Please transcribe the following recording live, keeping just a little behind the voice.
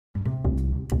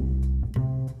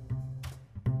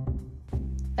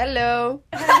Hello.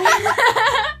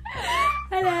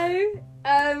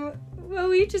 Hello. Well,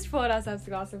 we just poured ourselves a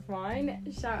glass of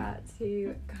wine. Shout out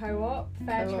to Co-op,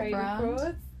 Fair Co-op Trade, of brand.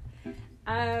 course.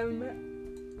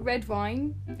 Red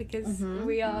wine, because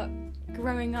we are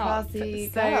growing up. Classy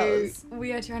so girls.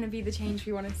 we are trying to be the change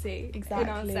we want to see Exactly.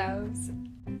 in ourselves.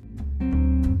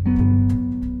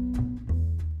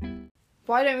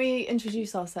 Why don't we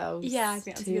introduce ourselves Yeah, I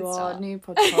think that's a to good our start. new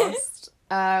podcast?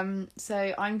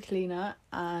 So I'm Kalina,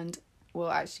 and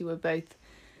we're both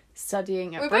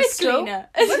studying at We're Bristol. both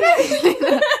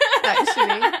cleaner.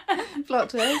 Actually, plot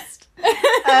twist.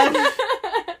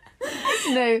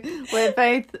 No, we're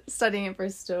both studying at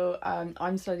Bristol.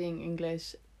 I'm studying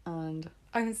English, and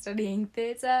I'm studying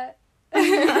theatre.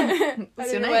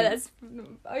 What's your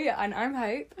name? Oh yeah, and I'm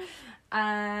Hope.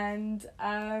 And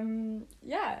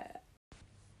yeah.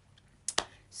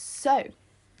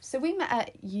 So we met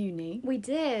at uni. We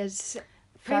did.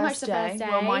 Pretty much the first day.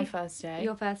 Well, my first day.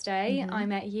 Your first day. Mhm. I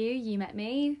met you met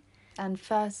me. And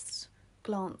first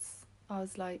glance, I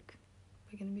was like,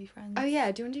 we're going to be friends. Oh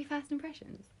yeah, do you want to do first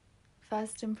impressions?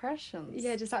 First impressions.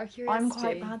 Yeah, just out of curiosity. I'm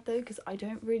quite bad though, because I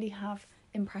don't really have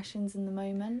impressions in the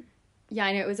moment. Yeah,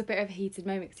 I know, it was a bit of a heated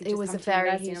moment. Cause It was a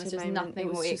very heated heated It was just moment. nothing It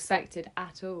was what we just expected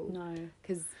at all. No.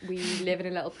 Because we live in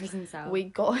a little prison cell. We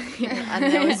got here and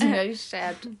there was no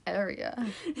shared area.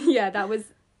 Yeah, that was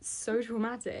so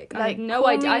traumatic. I Like, had no call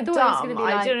idea. me I thought it was going to dumb.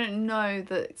 be like... I didn't know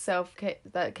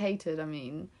that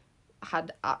Catered,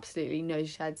 had absolutely no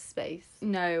shared space.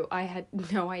 No, I had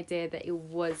no idea that it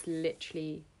was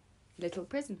literally little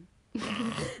prison.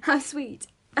 How sweet.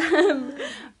 But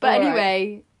All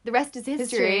anyway, the rest is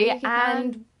history,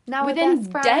 and now within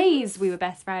days we were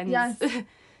best friends. Yes.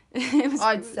 it was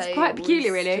quite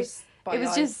peculiar, really.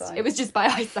 It was just by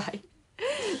eyesight.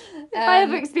 If I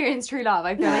ever experienced true love,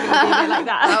 I feel like it would be a bit like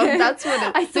that. Oh, that's what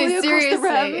it I saw you across the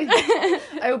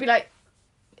room. I would be like,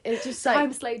 it's just like,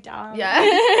 Time slowed down.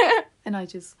 yeah. And I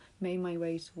just made my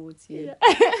way towards you.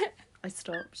 Yeah. I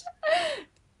stopped.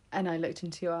 And I looked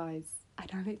into your eyes. And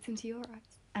I looked into your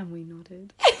eyes. And we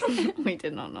nodded. We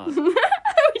did not nod.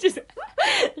 We just...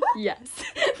 Yes.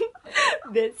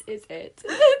 This is it.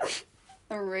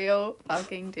 A real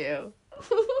fucking deal.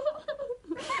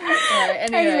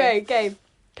 Alright, Anyway, okay.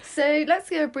 So let's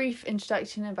give a brief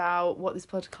introduction about what this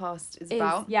podcast is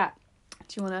about. Yeah.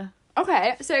 Do you want to?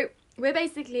 Okay, so we're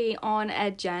basically on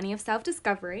a journey of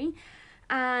self-discovery,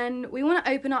 and we want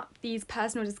to open up these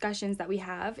personal discussions that we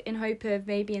have in hope of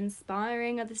maybe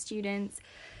inspiring other students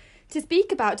to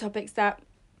speak about topics that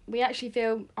we actually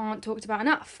feel aren't talked about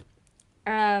enough.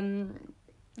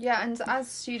 Yeah, and as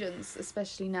students,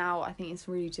 especially now, I think it's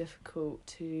really difficult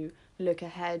to look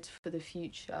ahead for the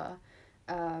future.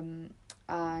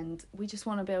 And we just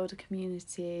want to build a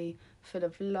community full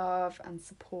of love and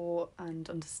support and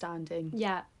understanding.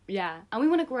 Yeah, and we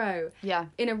want to grow. Yeah.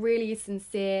 In a really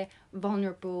sincere,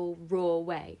 vulnerable, raw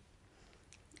way.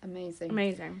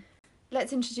 Amazing.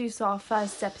 Let's introduce our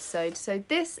first episode. So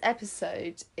this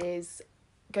episode is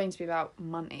going to be about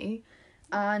money.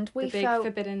 And we The big felt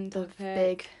forbidden the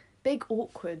topic. big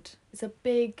awkward. It's a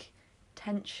big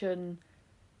tension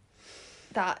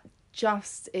that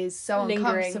just is so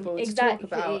Lingering. uncomfortable Exactly.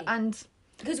 to talk about. And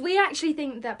Because we actually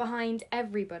think that behind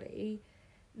everybody,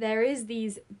 there is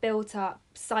these built-up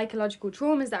psychological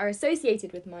traumas that are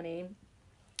associated with money.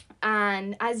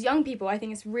 And as young people, I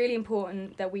think it's really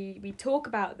important that we talk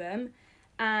about them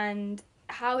and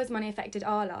how has money affected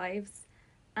our lives,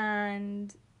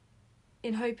 and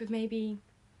in hope of maybe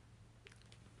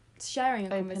sharing a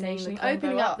conversation,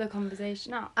 opening up the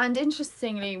conversation up. And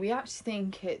interestingly, we actually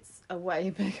think it's a way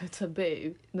bigger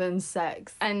taboo than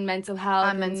sex. And mental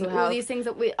health. All these things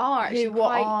that we are actually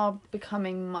are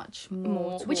becoming much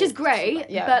more which is great,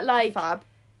 talked about. but like... Fab.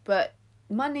 But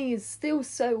money is still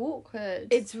so awkward.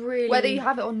 It's really... Whether you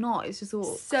have it or not, it's just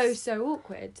awkward. So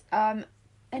awkward.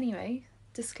 Anyway,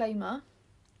 disclaimer.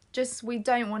 Just, we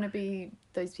don't want to be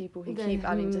those people who keep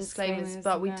adding disclaimers,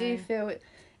 but we do feel it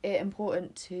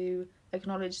important to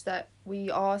acknowledge that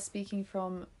we are speaking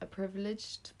from a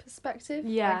privileged perspective,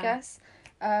 I guess.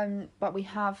 But we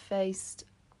have faced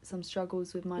some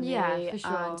struggles with money, for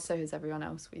sure. And so has everyone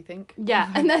else, we think.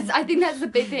 Yeah, and I think that's the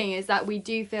big thing, is that we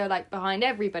do feel like behind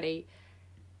everybody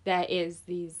there is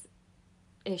these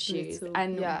issues,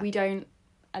 and we don't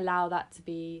allow that to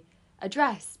be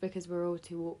addressed because we're all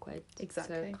too awkward to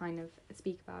kind of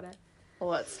speak about it. Well,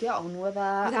 let's get on with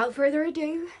that. Without further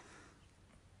ado,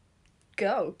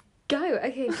 go.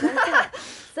 Okay,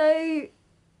 so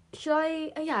should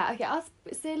I... I'll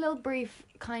say a little brief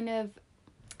kind of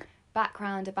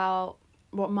background about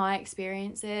what my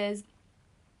experience is.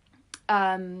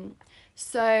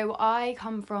 So I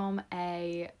come from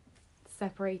a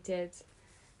separated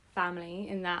family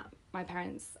in that my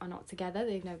parents are not together.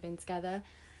 They've never been together.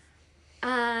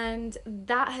 And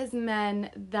that has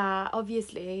meant that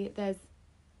obviously there's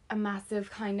a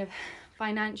massive kind of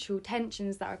financial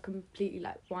tensions that are completely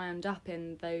like wound up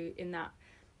in that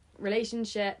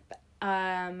relationship.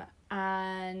 And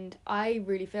I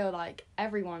really feel like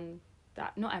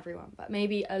not everyone, but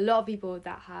maybe a lot of people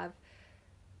that have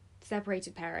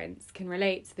separated parents can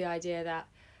relate to the idea that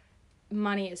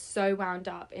money is so wound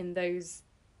up in those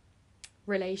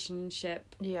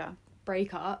relationship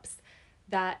breakups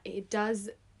that it does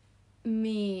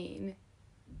mean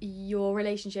your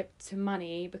relationship to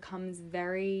money becomes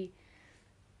very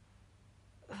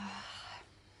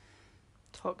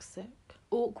toxic,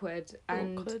 awkward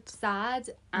and sad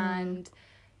and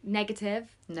negative,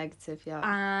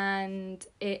 and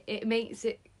it makes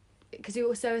it, because you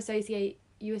also associate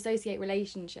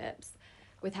relationships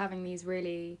with having these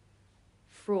really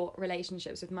fraught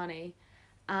relationships with money,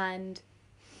 and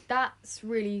that's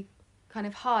really kind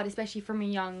of hard, especially from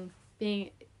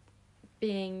being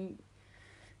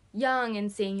young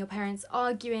and seeing your parents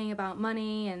arguing about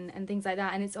money and things like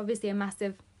that. And it's obviously a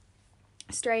massive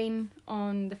strain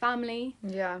on the family,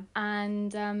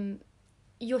 and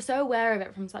you're so aware of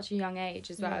it from such a young age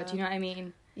as well. Do you know what I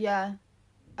mean?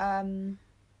 And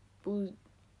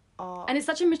it's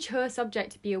such a mature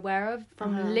subject to be aware of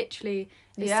from literally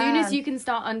as soon as you can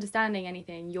start understanding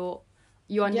anything, you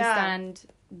understand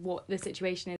what the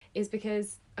situation is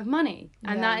because of money.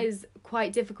 And that is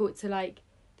quite difficult to like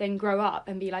then grow up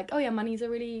and be like, oh yeah, money's a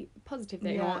really positive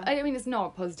thing. Or, I mean, it's not a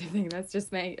positive thing,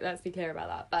 let's be clear about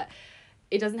that, but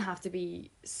it doesn't have to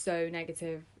be so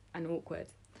negative and awkward.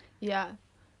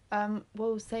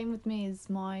 Well, same with me is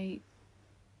I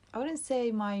wouldn't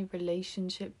say my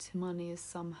relationship to money is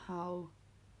somehow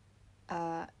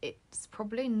it's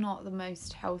probably not the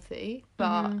most healthy,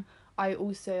 but I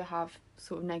also have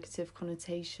sort of negative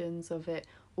connotations of it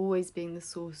always being the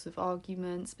source of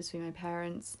arguments between my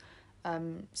parents.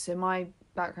 So my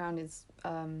background is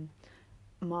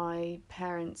my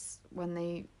parents, when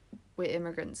they were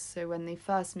immigrants, so when they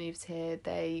first moved here,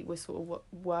 they were sort of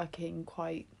working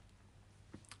quite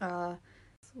like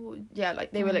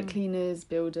they were like cleaners,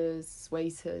 builders,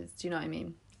 waiters, do you know what I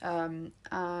mean?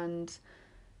 And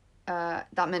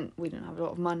that meant we didn't have a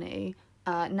lot of money.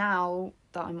 Now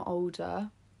that I'm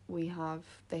older, they have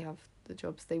the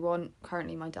jobs they want.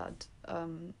 Currently my dad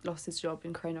lost his job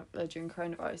during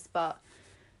coronavirus, but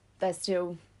they're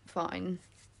still fine.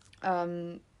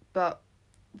 But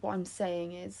what I'm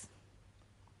saying is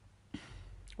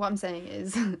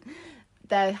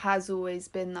there has always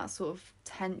been that sort of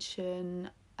tension,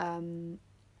 and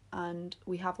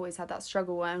we have always had that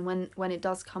struggle, and when it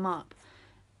does come up,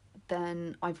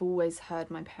 then I've always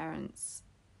heard my parents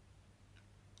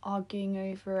arguing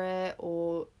over it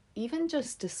or even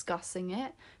just discussing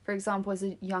it. For example, as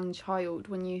a young child,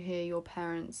 when you hear your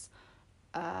parents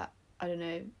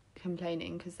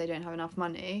complaining because they don't have enough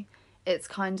money, it's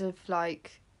kind of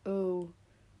like, oh,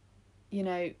 we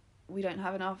don't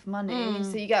have enough money,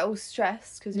 so you get all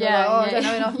stressed because you're I don't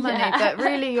have enough money, but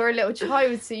really you're a little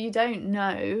child, so you don't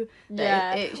know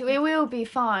that it will be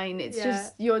fine. It's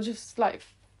just you're just like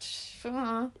do you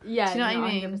know what I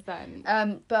mean?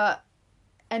 100%. But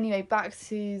anyway, back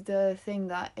to the thing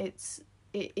that it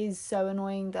is so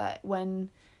annoying that when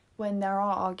there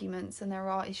are arguments and there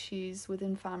are issues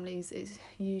within families, it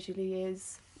usually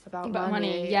is about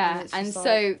money. And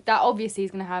so that obviously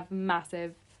is going to have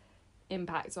massive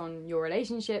impact on your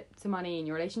relationship to money and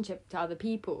your relationship to other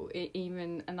people.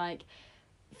 And like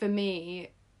for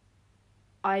me,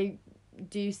 I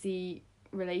do see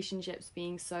relationships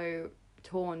being so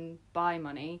torn by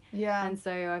money, and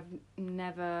so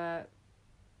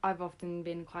I've often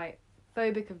been quite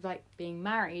phobic of like being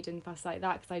married and stuff like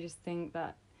that, because I just think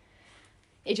that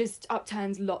it just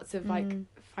upturns lots of like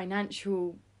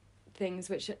financial things,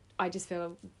 which I just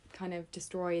feel kind of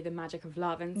destroy the magic of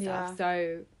love and stuff.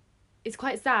 So it's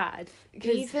quite sad. Cause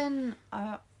even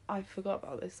I forgot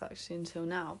about this actually until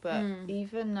now, but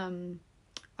even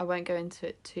I won't go into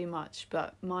it too much,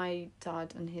 but my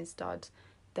dad and his dad,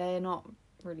 they're not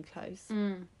really close,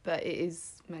 but it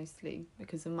is mostly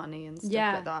because of money and stuff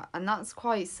like that, and that's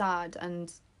quite sad.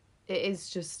 And it is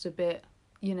just a bit,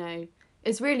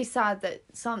 it's really sad that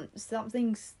some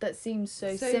things that seem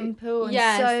so simple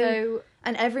and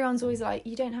and everyone's always like,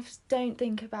 don't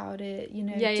think about it,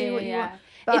 do what you want.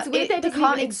 But it's weird that it doesn't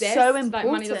even exist. So important. Like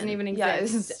money doesn't even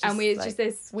exist, and it's just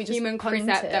this human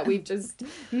concept that we've just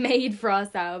made for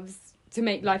ourselves to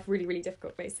make life really, really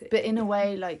difficult, basically. But in a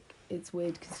way, like, it's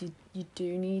weird because you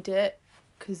do need it,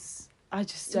 because I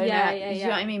just don't know. You know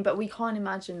what I mean? But we can't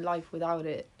imagine life without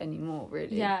it anymore,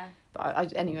 really. Yeah.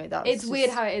 But anyway, that was It's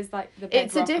weird how it is like the bedrock.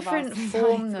 It's a different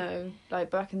form though.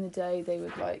 Like back in the day, they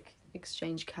would like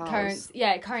exchange cows.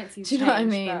 Currencies. Do you know what I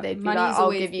mean? They'd be like, "I'll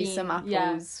give you some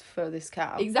apples for this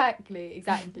cow." Exactly.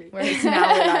 Whereas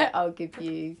now we're like, "I'll give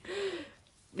you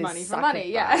this money for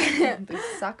money." Yeah. This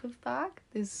sack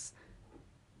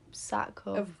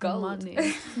of gold.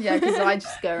 Money. Yeah, because I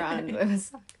just go around with a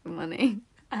sack of money,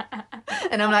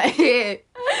 and I'm like, "Here,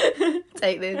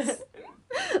 take this.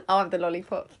 I'll have the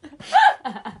lollipop."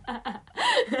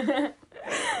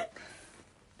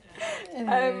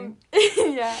 Anyway.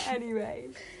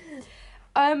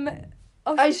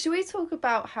 Should we talk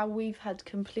about how we've had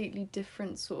completely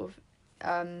different sort of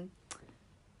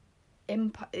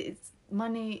impact?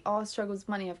 Our struggles with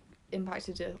money have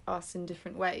impacted us in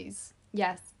different ways.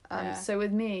 Yes. So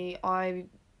with me,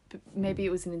 maybe it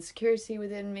was an insecurity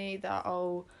within me that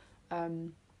I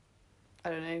don't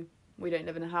know, we don't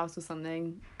live in a house or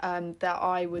something, that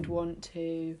I would want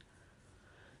to,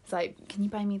 it's like, can you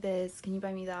buy me this, can you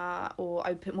buy me that, or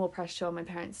I'd put more pressure on my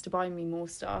parents to buy me more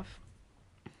stuff,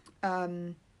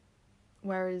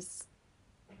 whereas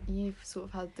you've sort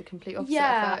of had the complete opposite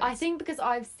effect. I think because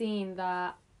I've seen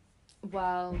that,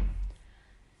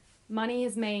 money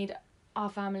has made our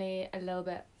family a little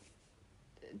bit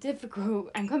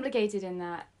difficult and complicated in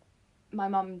that my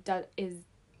mum is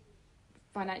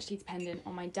financially dependent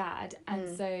on my dad,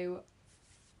 and so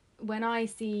when I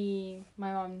see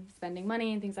my mum spending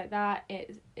money and things like that,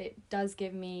 it does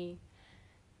give me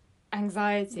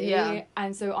anxiety,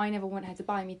 and so I never want her to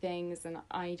buy me things, and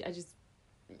I just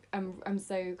I'm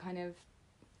so kind of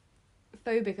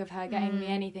phobic of her getting me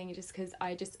anything, just because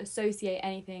I just associate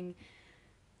anything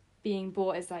being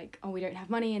bought as like, oh, we don't have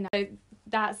money, and so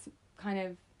that's kind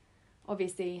of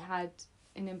obviously had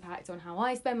an impact on how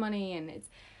I spend money, and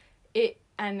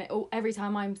every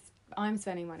time I'm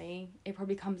spending money, it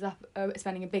probably comes up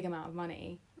spending a big amount of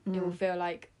money. It will feel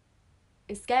like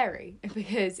it's scary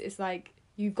because it's like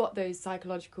you've got those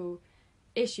psychological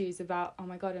issues about, oh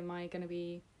my god, am I going to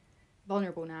be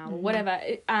vulnerable now or whatever,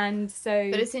 and so.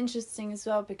 But it's interesting as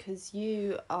well because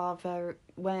you are from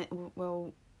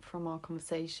our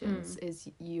conversations is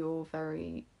you're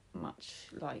very much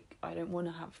like, I don't want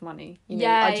to have money,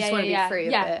 I just want to be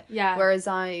free of it, whereas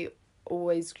I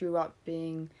always grew up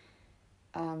being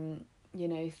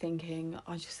thinking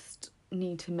I just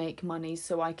need to make money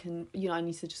so I can, I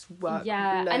need to just work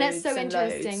and it's so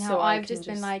interesting how I've just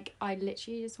been like, I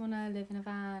literally just want to live in a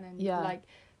van and like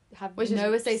have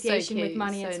no association with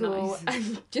money at all,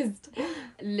 and just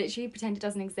literally pretend it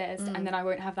doesn't exist, and then I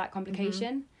won't have that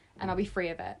complication, and I'll be free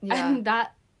of it, and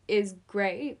that is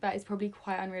great, but it's probably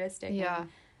quite unrealistic.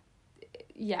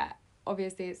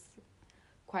 Obviously it's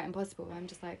quite impossible. I'm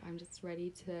just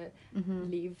ready to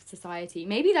leave society.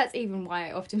 Maybe that's even why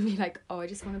I often be like, oh, I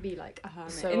just want to be like a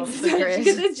hermit,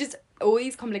 because it's just all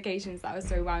these complications that I was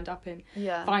so wound up in,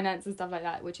 finance and stuff like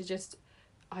that, which is just,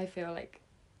 I feel like,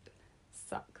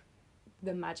 suck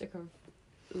the magic of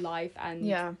life,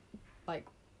 and like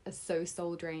are so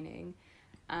soul draining,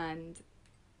 and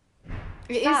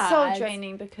it is soul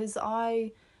draining because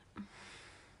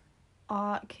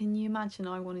can you imagine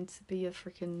I wanted to be a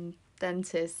freaking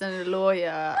dentist and a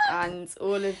lawyer and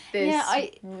all of this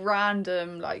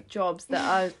random like jobs that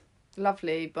are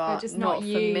lovely but just not for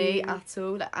me at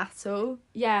all.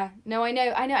 No, I know,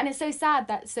 and it's so sad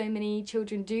that so many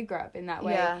children do grow up in that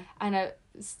way, and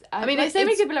I mean, there's so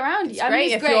many people around you. I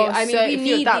mean, it's great. We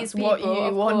need these people, that's what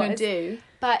you want to do,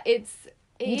 but you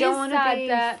don't want to be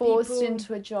forced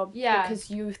into a job because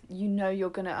you know you're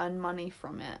going to earn money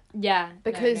from it.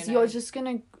 Because you're just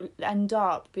going to end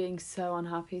up being so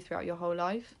unhappy throughout your whole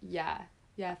life. Yeah,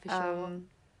 for sure.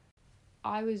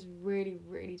 I was really,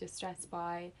 really distressed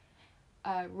by,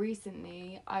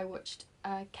 recently I watched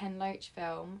a Ken Loach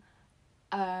film.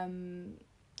 I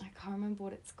can't remember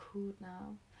what it's called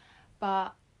now,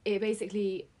 but it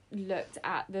basically looked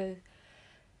at the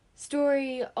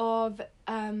story of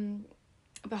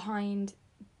behind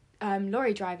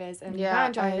lorry drivers and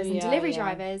van drivers and delivery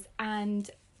drivers, and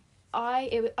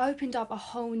it opened up a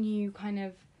whole new kind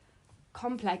of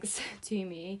complex to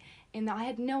me, in that I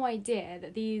had no idea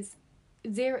that these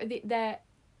they're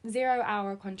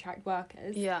 0-hour contract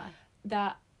workers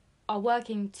that are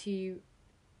working to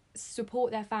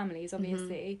support their families,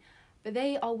 obviously, but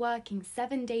they are working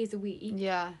 7 days a week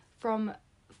from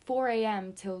 4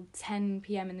 a.m. till 10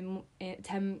 p.m. in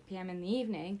the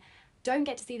evening, don't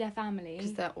get to see their family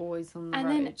because they're always on the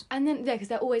road. Because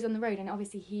they're always on the road, and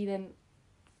obviously he then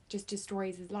just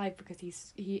destroys his life because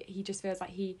he just feels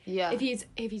like Yeah. if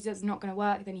he's just not going to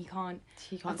work, then he can't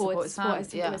afford support to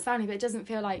support his family. But it doesn't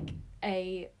feel like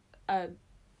a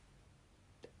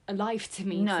life to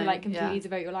me to like completely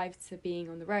devote your life to being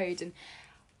on the road. And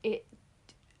it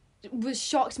was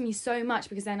shocked me so much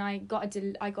because then I got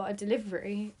a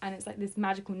delivery, and it's like this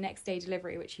magical next day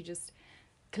delivery which you just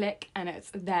click and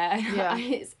it's there.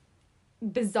 It's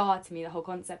bizarre to me, the whole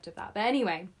concept of that. But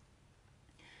anyway,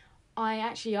 I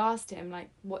actually asked him, like,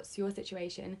 what's your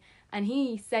situation? And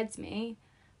he said to me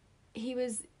he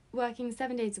was working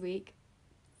 7 days a week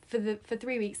for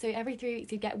 3 weeks, so every 3 weeks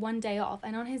he'd get 1 day off,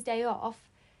 and on his day off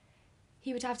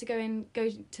he would have to go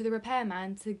to the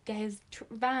repairman to get his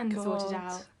van sorted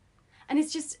out. And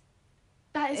it's just,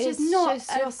 that is just not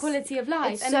a quality of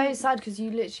life. It's so sad because you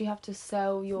literally have to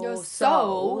sell your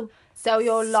soul, sell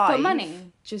your life for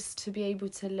money just to be able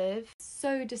to live.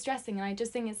 So distressing, and I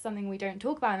just think it's something we don't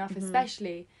talk about enough,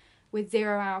 especially with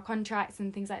 0-hour contracts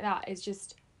and things like that. It's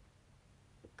just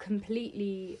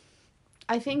completely...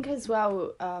 I think as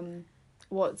well,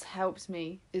 what's helped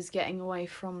me is getting away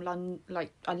from London.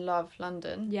 Like, I love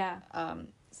London. Yeah.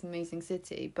 It's an amazing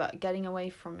city, but getting away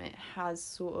from it has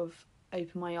sort of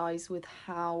opened my eyes with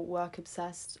how work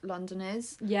obsessed London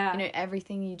is. Yeah. You know,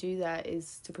 everything you do there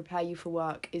is to prepare you for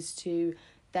work, is to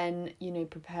then, you know,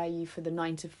 prepare you for the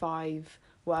 9 to 5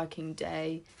 working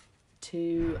day,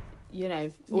 to, you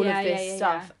know, all of this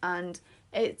stuff. Yeah. And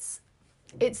it's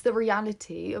the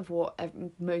reality of what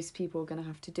most people are going to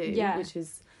have to do, which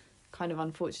is kind of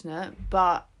unfortunate,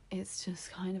 but it's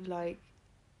just kind of like,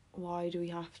 why do we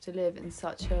have to live in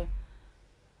such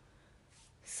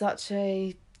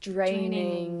a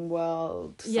draining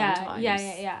world sometimes?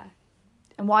 Yeah.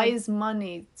 And why is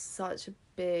money such a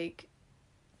big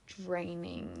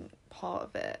draining part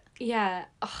of it? Yeah.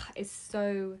 It's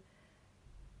so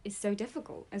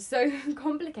difficult. It's so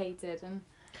complicated. And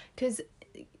because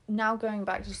now going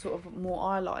back to sort of more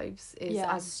our lives is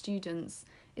as students,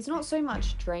 it's not so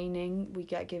much draining. We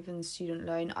get given student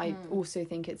loan. I also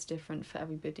think it's different for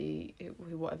everybody,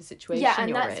 whatever situation you're in.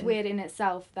 Yeah, and that's weird in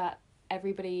itself, that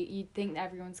everybody, you'd think that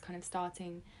everyone's kind of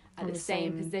starting at the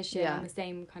same position, on the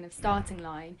same kind of starting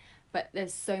line, but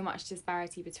there's so much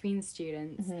disparity between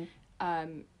students.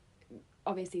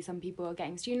 Obviously some people are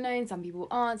getting student loans, some people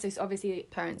aren't, so obviously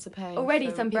parents are paying already.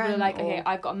 Some people are like, okay,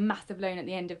 I've got a massive loan at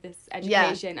the end of this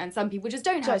education, and some people just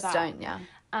don't have that.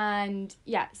 And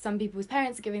some people's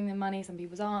parents are giving them money, some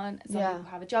people's aren't, some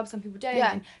people have a job, some people don't,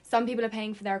 and some people are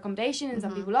paying for their accommodation and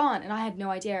some people aren't. And I had no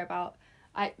idea about,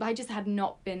 I just had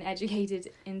not been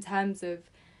educated in terms of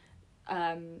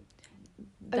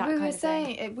we were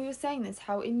saying this,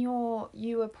 how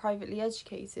you were privately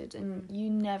educated and you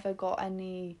never got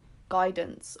any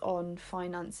guidance on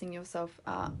financing yourself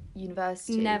at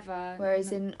university. Never.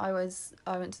 Whereas I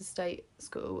went to state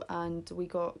school and we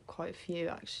got quite a few,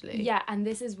 actually. Yeah, and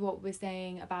this is what we're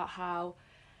saying about how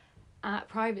at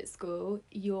private school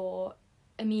you're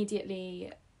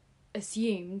immediately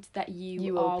assumed that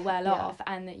you are well off,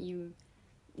 and that you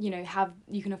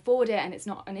can afford it and it's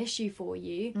not an issue for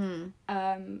you.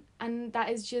 And that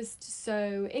is just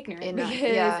so ignorant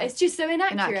because it's just so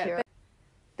inaccurate.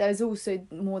 There's also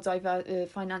more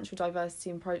financial diversity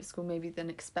in private school maybe than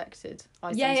expected.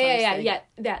 That's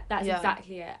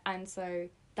exactly it. And so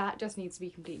that just needs to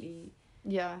be completely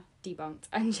debunked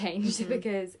and changed,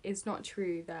 because it's not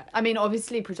true that... I mean,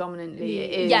 obviously predominantly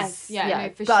it is. Yes, no,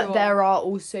 for but sure. there are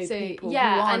also people who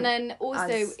aren't and then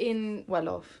also in... well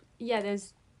off. Yeah,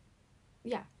 there's...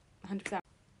 100%.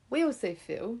 We also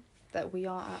feel that we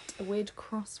are at a weird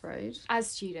crossroad as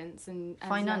students and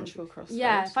financial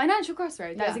crossroad. Financial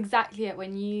crossroad. That's exactly it.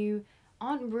 When you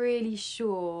aren't really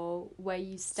sure where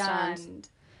you stand,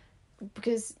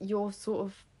 because you're sort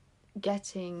of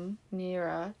getting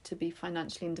nearer to be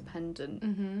financially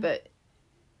independent, but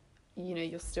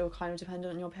you're still kind of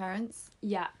dependent on your parents.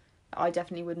 I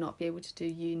definitely would not be able to do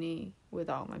uni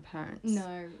without my parents.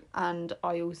 No. And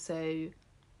I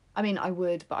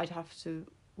would, but I'd have to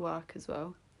work as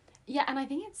well. Yeah, and I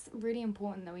think it's really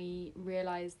important that we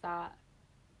realise that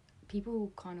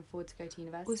people can't afford to go to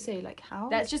university. Also, like, how?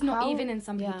 That's just not even in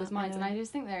some people's minds, and I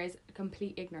just think there is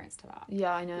complete ignorance to that.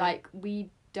 Yeah, I know. Like, we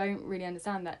don't really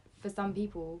understand that for some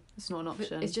people... it's not an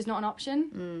option. It's just not an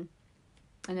option.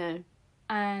 I know.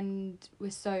 And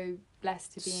we're so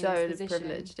blessed to be in this position. So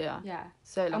privileged, Yeah.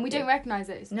 So lucky. And we don't recognise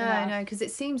it. No, because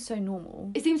it seems so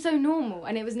normal. It seems so normal,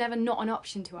 and it was never not an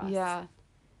option to us. Yeah.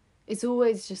 It's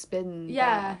always just been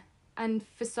there. And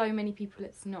for so many people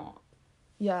it's not.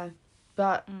 Yeah.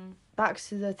 But back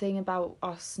to the thing about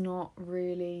us not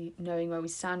really knowing where we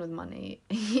stand with money.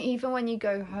 Even when you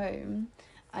go home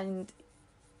and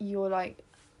you're like,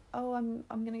 oh, I'm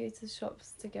gonna go to the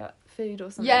shops to get food or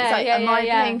something. Yeah, it's like, yeah, am yeah, I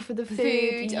yeah. paying for the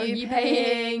food? Are you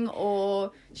paying?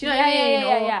 Or do you know what I mean?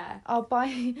 Or I'll buy.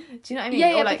 Do you know what I mean?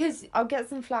 Yeah, or like, because I'll get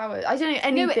some flowers. I don't know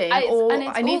anything. No, or and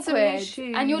it's I need awkward, some new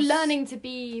shoes. and you're learning to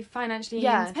be financially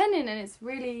independent, and it's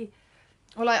really.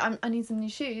 Or like, I need some new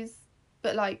shoes,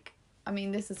 but like, I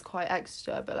mean, this is quite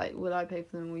extra, but like, will I pay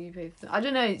for them? Will you pay for them? I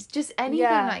don't know. It's just anything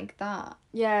like that.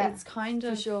 Yeah, it's kind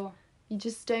of for sure. You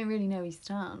just don't really know where you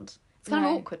stand. It's kind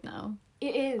of awkward now.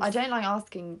 It is. I don't like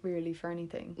asking really for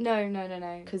anything. No.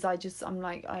 Because I'm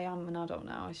like, I am an adult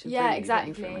now. I should really be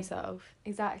paying for myself.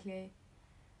 Exactly.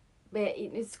 But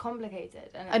it's complicated.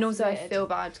 And also weird. I feel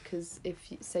bad because if,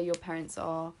 say, your parents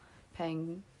are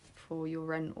paying for your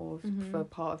rent or for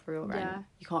part of your rent,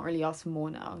 you can't really ask for more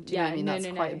now. Do you know what I mean? That's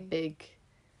quite a big...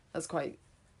 It's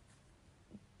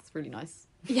really nice.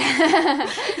 Yeah.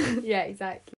 Yeah,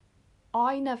 exactly.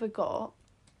 I never got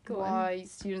why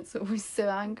students are always so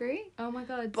angry. Oh my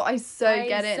god. But I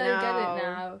get it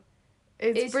now.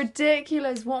 It's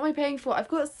ridiculous. What am I paying for? I've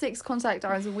got 6 contact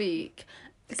hours a week.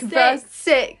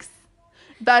 6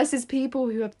 versus people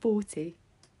who have 40.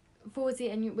 40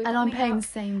 and I'm paying the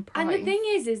same price. And the thing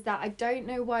is that I don't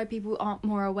know why people aren't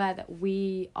more aware that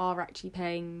we are actually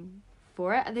paying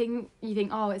for it. I think you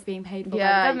think, oh, it's being paid for by the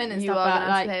government and stuff, but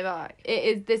like pay back.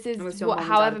 this is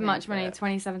however much money,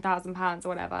 £27,000 or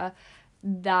whatever,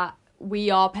 that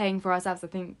we are paying for ourselves. I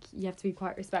think you have to be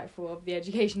quite respectful of the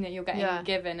education that you're getting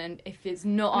given, and if it's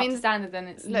not up to standard, then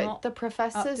it's not. The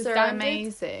professors are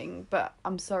amazing, but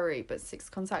I'm sorry, but 6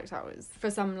 contact hours for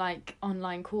some like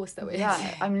online course that we're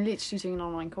I'm literally doing an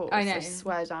online course. I know. I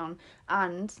swear down.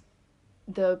 And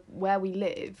where we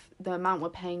live, the amount we're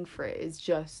paying for it is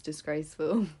just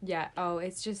disgraceful. Yeah. Oh,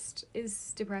 it's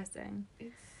depressing.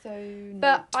 It's so.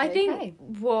 But I think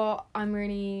what I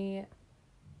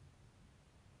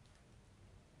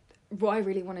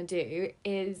really want to do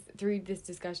is, through this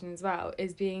discussion as well,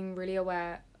 is being really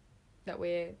aware that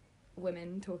we're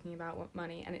women talking about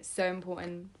money, and it's so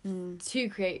important to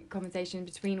create conversation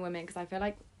between women, because I feel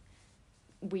like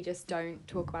we just don't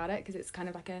talk about it because it's kind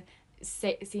of like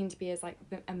seen to be as like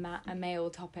a male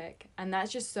topic, and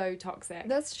that's just so toxic.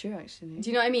 That's true, actually. Do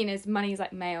you know what I mean? Money is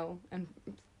like male and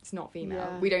it's not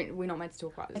female. Yeah. We're not meant to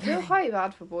talk about it. I feel quite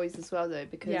bad for boys as well though,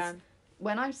 because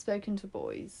when I've spoken to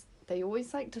boys, they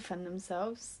always like defend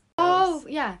themselves. Oh,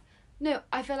 yeah. No,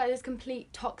 I feel like there's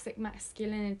complete toxic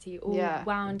masculinity all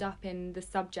wound up in the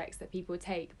subjects that people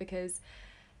take, because,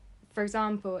 for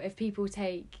example, if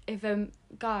a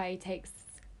guy takes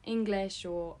English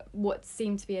or what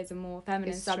seems to be as a more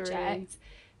feminine subject,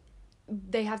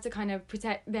 they have to kind of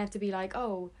they have to be like,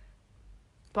 oh,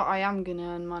 but I am gonna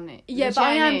earn money. Yeah, but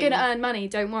I am gonna earn money.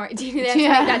 Don't worry. Do you have to make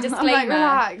that disclaimer? I'm like,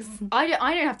 relax. I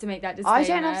don't have to make that disclaimer. I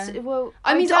don't have to. Well,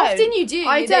 I mean, often you do.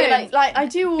 I don't. Like I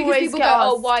do always because people get go,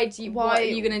 asked, oh, what are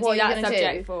you gonna do that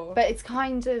subject for? But it's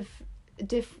kind of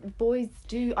boys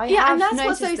do. I have and that's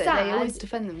noticed what's so sad. They always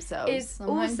defend themselves. Is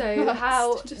also like,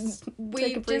 how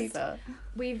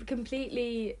we've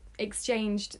completely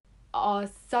exchanged our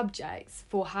subjects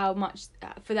for how much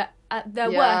for that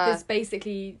their work is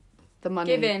basically the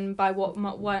money given by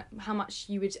how much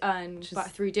you would earn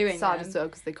through doing sad them. As well,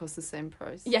 because they cost the same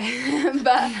price. Yeah,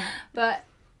 but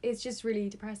it's just really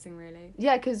depressing, really.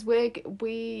 Yeah, because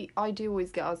I do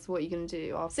always get asked, what are you going to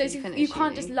do after you finish you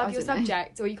can't just love your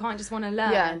subject, or you can't just want to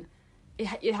learn. Yeah.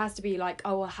 It has to be like,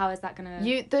 oh, well, how is that going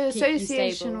to the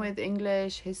association with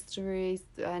English, history,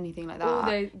 anything like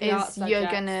that, is you're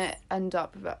going to end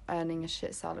up earning a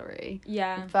shit salary.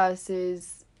 Yeah.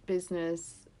 Versus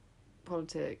business,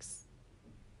 politics,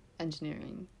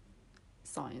 engineering,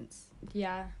 science.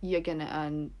 Yeah. You're going to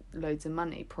earn loads of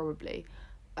money, probably.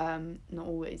 Not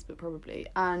always, but probably.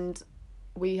 And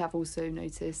we have also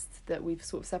noticed that we've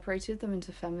sort of separated them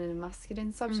into feminine and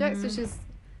masculine subjects, which is...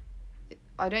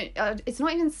 it's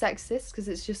not even sexist, because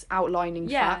it's just outlining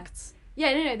facts.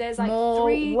 Yeah, no, there's like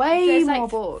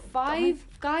more 5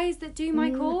 guys that do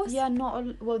my course. Yeah,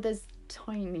 there's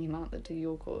tiny amount that do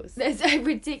your course. There's a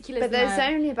ridiculous But there's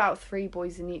only about 3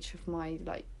 boys in each of my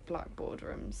like blackboard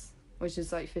rooms, which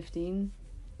is like 15.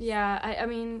 Yeah, I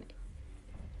mean,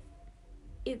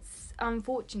 it's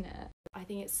unfortunate. I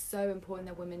think it's so important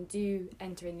that women do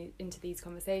enter into these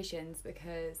conversations,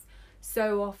 because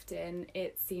so often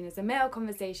it's seen as a male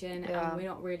conversation and we're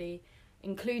not really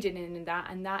included in that,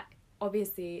 and that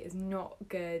obviously is not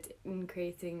good in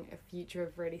creating a future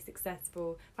of really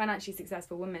financially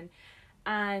successful women.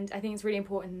 And I think it's really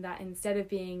important that instead of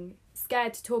being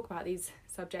scared to talk about these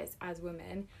subjects as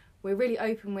women, we're really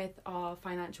open with our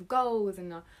financial goals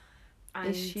and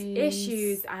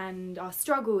issues and our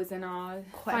struggles and our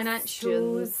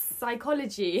financial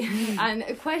psychology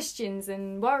and questions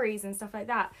and worries and stuff like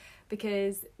that,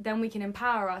 because then we can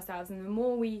empower ourselves. And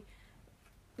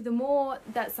the more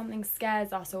that something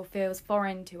scares us or feels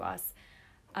foreign to us,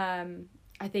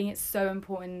 I think it's so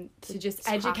important to just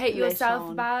educate yourself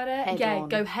about it.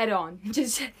 Go head on.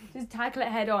 just tackle it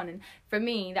head on. And for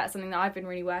me, that's something that I've been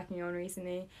really working on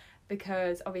recently,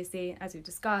 because obviously, as we've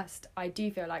discussed, I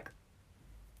do feel like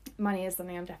money is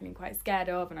something I'm definitely quite scared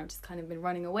of, and I've just kind of been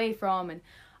running away from, and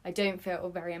I don't feel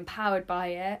very empowered by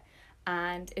it.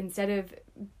 And instead of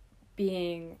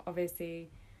being, obviously,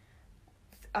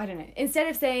 I don't know, instead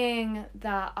of saying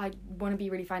that I want to be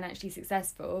really financially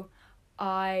successful,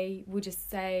 I would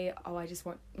just say, I just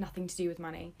want nothing to do with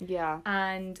money. Yeah.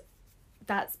 And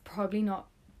that's probably not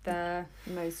the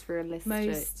most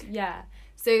realistic.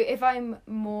 So if I'm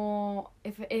more,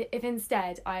 if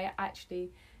instead I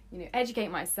actually, educate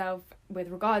myself with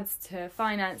regards to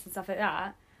finance and stuff like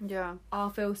that, I'll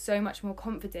feel so much more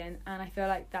confident, and I feel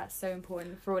like that's so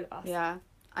important for all of us. Yeah.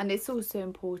 And it's also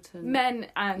important, men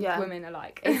and women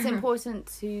alike. It's important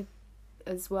to,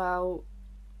 as well,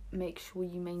 make sure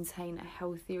you maintain a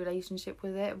healthy relationship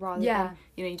with it, rather than,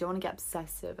 you don't want to get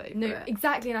obsessive over it. No,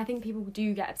 exactly. And I think people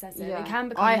do get obsessive. It can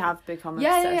become... I have become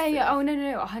obsessive. Yeah. Oh, no,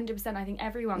 100%. I think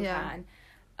everyone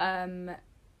can.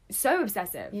 So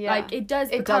obsessive. Yeah. Like, it does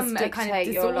become a kind of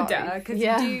disorder, because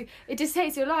it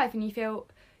dictates your life, and you feel...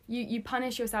 You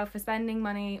punish yourself for spending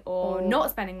money or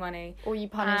not spending money. Or you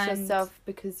punish yourself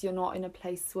because you're not in a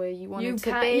place where you want to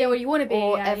be. Yeah, where you want to be.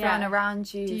 Or everyone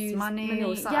around you use money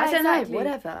or something. I don't know,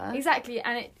 whatever. Exactly.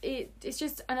 And it's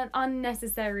just an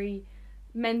unnecessary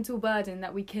mental burden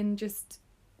that we can just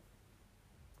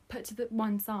put to the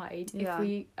one side if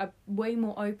we are way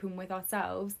more open with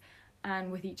ourselves and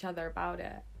with each other about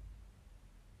it.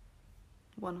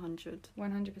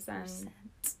 100%.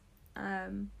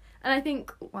 And I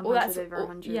think 100 over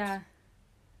 100. Yeah,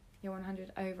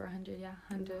 100 over 100. Yeah,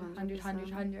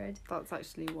 100. That's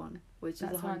actually one, which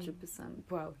is 100%.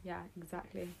 Well, yeah,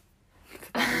 exactly.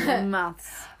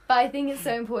 Maths. But I think it's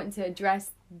so important to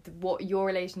address what your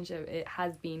relationship it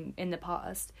has been in the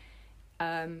past,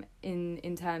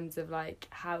 in terms of like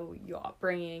how your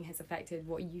upbringing has affected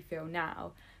what you feel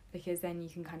now, because then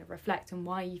you can kind of reflect on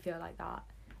why you feel like that,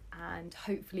 and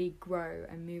hopefully grow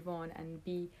and move on and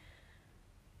be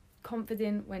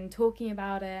confident when talking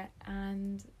about it.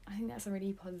 And I think that's a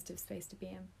really positive space to be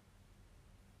in.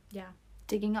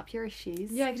 Digging up your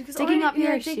issues. Digging up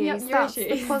your issues. That's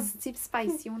the positive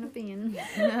space you want to be in.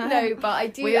 No, but I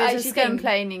do. We were just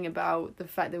complaining about the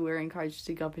fact that we're encouraged to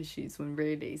dig up issues, when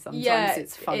really sometimes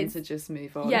it's fun to just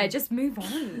move on. Yeah, just move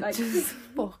on. Like, just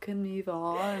fucking move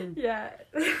on. Yeah.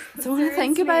 I don't want to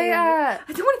think about it. I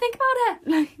don't want to think about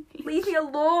it. Leave me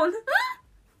alone.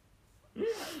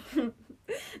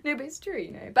 No, but it's true,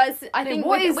 But I think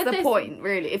what is the point,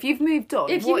 really? If you've moved on,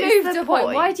 if you moved on,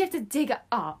 why do you have to dig it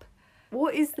up?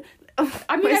 What is the...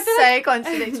 I mean, we're so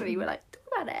contradictory. We're like, talk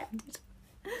about it.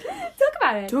 Talk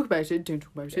about it. Talk about it, don't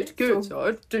talk about it. Go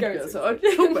outside, don't go outside.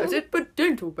 Talk about it, but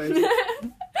don't talk about it.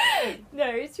 No,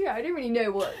 it's true. I don't really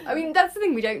know what... I mean, that's the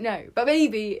thing, we don't know. But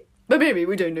maybe... we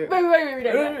don't know. Maybe we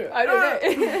don't know. I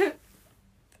don't know.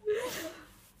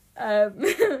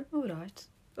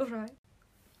 Alright.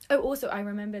 Oh, also, I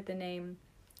remembered the name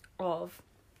of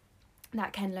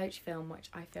that Ken Loach film, which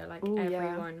I feel like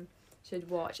everyone should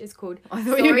watch. It's called... I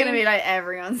thought you were going to be like,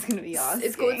 everyone's going to be asking.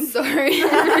 It's called Sorry.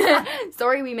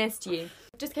 Sorry We Missed You.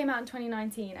 It just came out in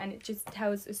 2019, and it just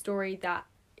tells a story that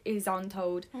is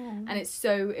untold. And it's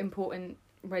so important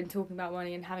when talking about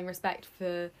money and having respect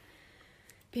for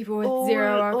people with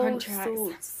 0-hour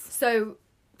contracts. So,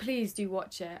 please do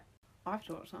watch it. I have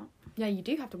to watch that. Yeah, you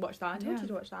do have to watch that. I told you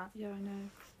to watch that. Yeah, I know.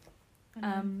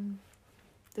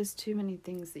 There's too many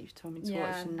things that you've told me to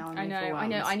watch, and now I'm overwhelmed. I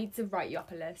know. I need to write you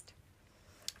up a list.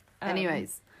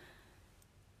 Anyways,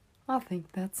 I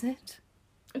think that's it.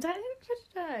 Is that it for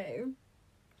today?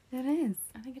 It is.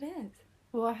 I think it is.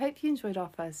 Well, I hope you enjoyed our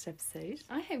first episode.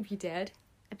 I hope you did.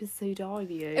 Episode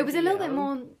audio. It was a little bit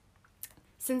more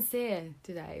sincere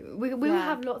today. We will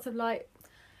have lots of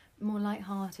more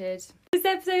light-hearted. This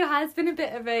episode has been a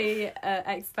bit of a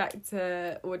X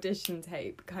Factor audition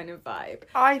tape kind of vibe.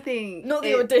 I think not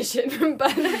the audition,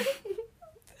 but the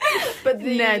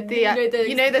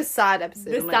sad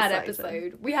episode. The sad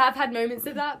episode. We have had moments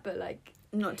of that, but like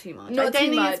not too much. I don't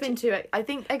think it's been too. I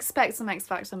think expect some X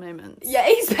Factor moments. Yeah,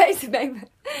 expect some moments.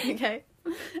 Okay.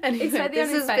 Anyway,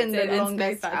 this has been the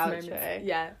longest outro. Moments.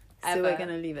 Yeah. So we're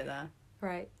gonna leave it there.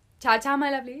 Right. Ciao, ciao,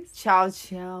 my lovelies. Ciao,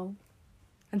 ciao.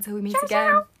 Until we meet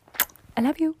again. Ciao. I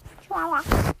love you.